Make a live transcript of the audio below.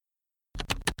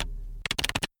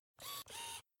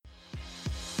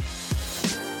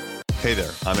Hey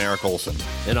there, I'm Eric Olson.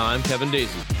 And I'm Kevin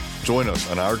Daisy. Join us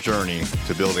on our journey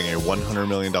to building a $100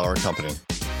 million company.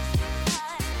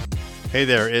 Hey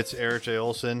there, it's Eric J.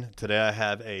 Olson. Today I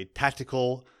have a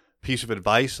tactical piece of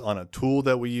advice on a tool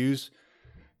that we use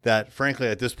that, frankly,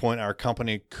 at this point, our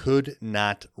company could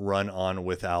not run on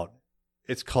without.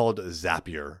 It's called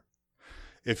Zapier.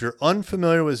 If you're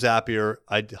unfamiliar with Zapier,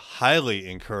 I'd highly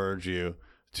encourage you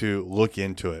to look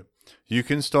into it. You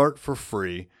can start for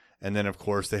free. And then, of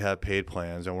course, they have paid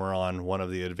plans, and we're on one of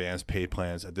the advanced paid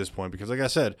plans at this point because, like I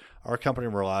said, our company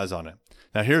relies on it.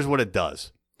 Now, here's what it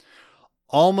does.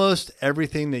 Almost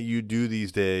everything that you do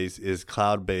these days is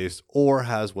cloud-based or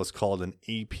has what's called an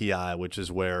API, which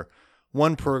is where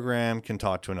one program can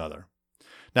talk to another.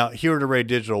 Now, here at Array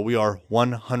Digital, we are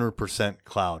 100%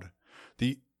 cloud.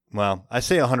 I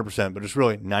say 100%, but it's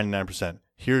really 99%.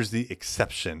 Here's the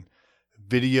exception: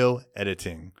 video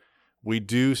editing. We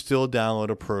do still download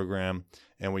a program,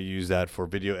 and we use that for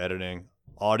video editing,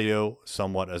 audio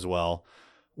somewhat as well.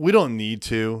 We don't need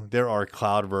to. There are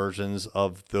cloud versions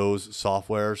of those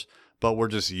softwares, but we're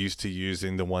just used to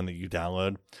using the one that you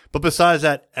download. But besides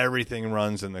that, everything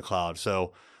runs in the cloud.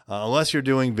 So unless you're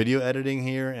doing video editing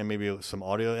here and maybe some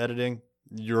audio editing,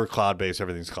 you're cloud-based.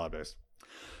 Everything's cloud-based.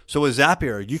 So with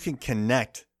Zapier, you can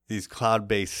connect these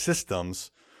cloud-based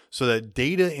systems so that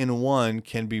data in one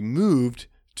can be moved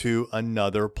to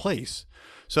another place.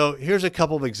 So here's a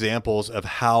couple of examples of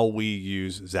how we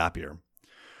use Zapier.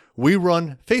 We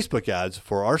run Facebook ads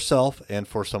for ourselves and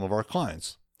for some of our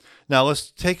clients. Now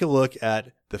let's take a look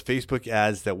at the Facebook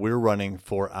ads that we're running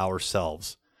for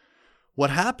ourselves.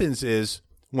 What happens is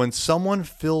when someone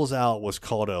fills out what's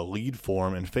called a lead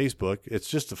form in Facebook, it's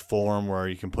just a form where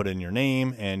you can put in your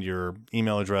name and your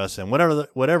email address and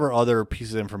whatever other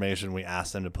piece of information we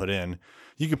ask them to put in,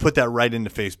 you can put that right into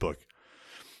Facebook.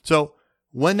 So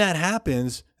when that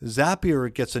happens,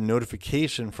 Zapier gets a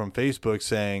notification from Facebook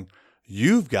saying,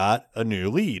 you've got a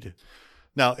new lead.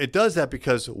 Now, it does that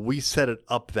because we set it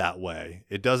up that way.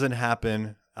 It doesn't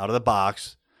happen out of the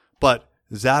box, but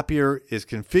Zapier is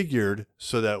configured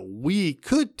so that we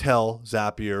could tell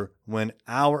Zapier when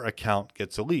our account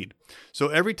gets a lead. So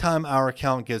every time our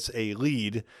account gets a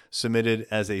lead submitted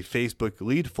as a Facebook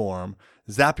lead form,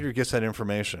 Zapier gets that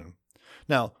information.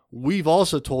 Now, we've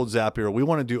also told Zapier we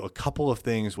want to do a couple of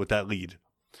things with that lead.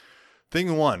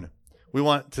 Thing one, we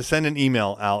want to send an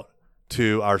email out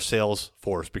to our sales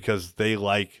force because they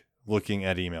like looking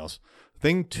at emails.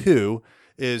 Thing two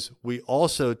is we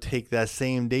also take that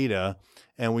same data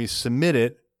and we submit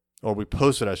it, or we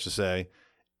post it, I should say,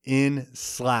 in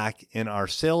Slack in our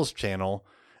sales channel.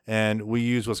 And we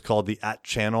use what's called the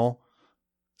 @channel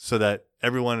so that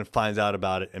everyone finds out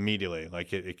about it immediately.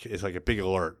 Like it's like a big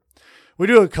alert. We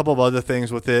do a couple of other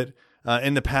things with it.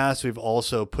 In the past, we've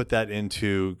also put that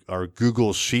into our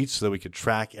Google Sheets so that we could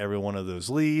track every one of those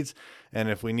leads. And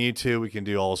if we need to, we can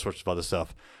do all sorts of other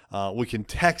stuff. We can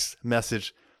text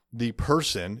message the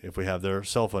person if we have their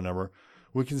cell phone number.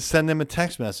 We can send them a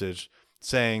text message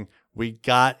saying, we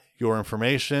got your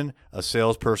information. A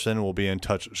salesperson will be in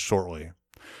touch shortly.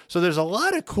 So there's a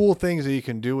lot of cool things that you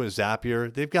can do with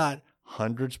Zapier. They've got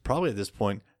hundreds, probably at this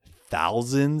point,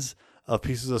 thousands of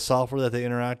pieces of software that they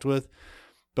interact with.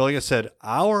 But like I said,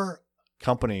 our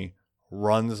company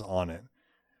runs on it.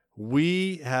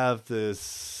 We have the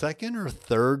second or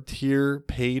third tier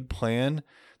paid plan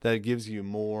that gives you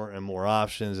more and more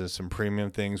options and some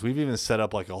premium things. We've even set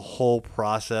up like a whole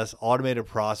process, automated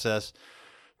process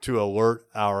to alert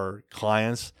our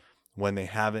clients when they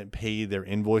haven't paid their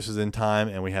invoices in time,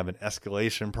 and we have an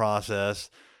escalation process.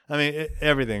 I mean,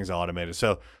 everything's automated.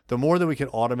 So the more that we can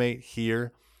automate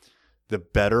here, the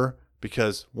better,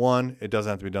 because one, it doesn't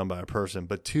have to be done by a person,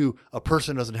 but two, a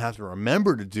person doesn't have to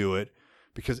remember to do it,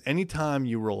 because anytime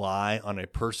you rely on a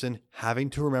person having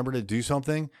to remember to do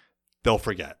something, they'll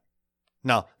forget.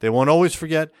 Now, they won't always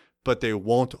forget, but they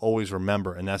won't always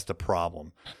remember, and that's the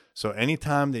problem. So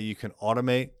anytime that you can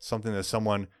automate something that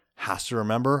someone has to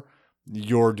remember,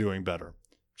 you're doing better.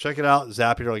 Check it out,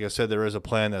 Zapier. Like I said, there is a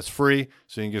plan that's free,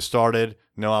 so you can get started,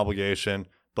 no obligation,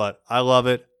 but I love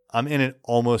it. I'm in it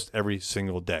almost every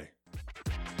single day.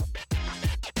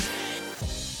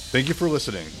 Thank you for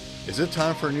listening. Is it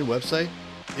time for a new website?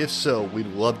 If so, we'd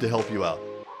love to help you out.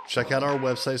 Check out our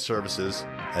website services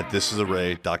at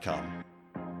thisisarray.com.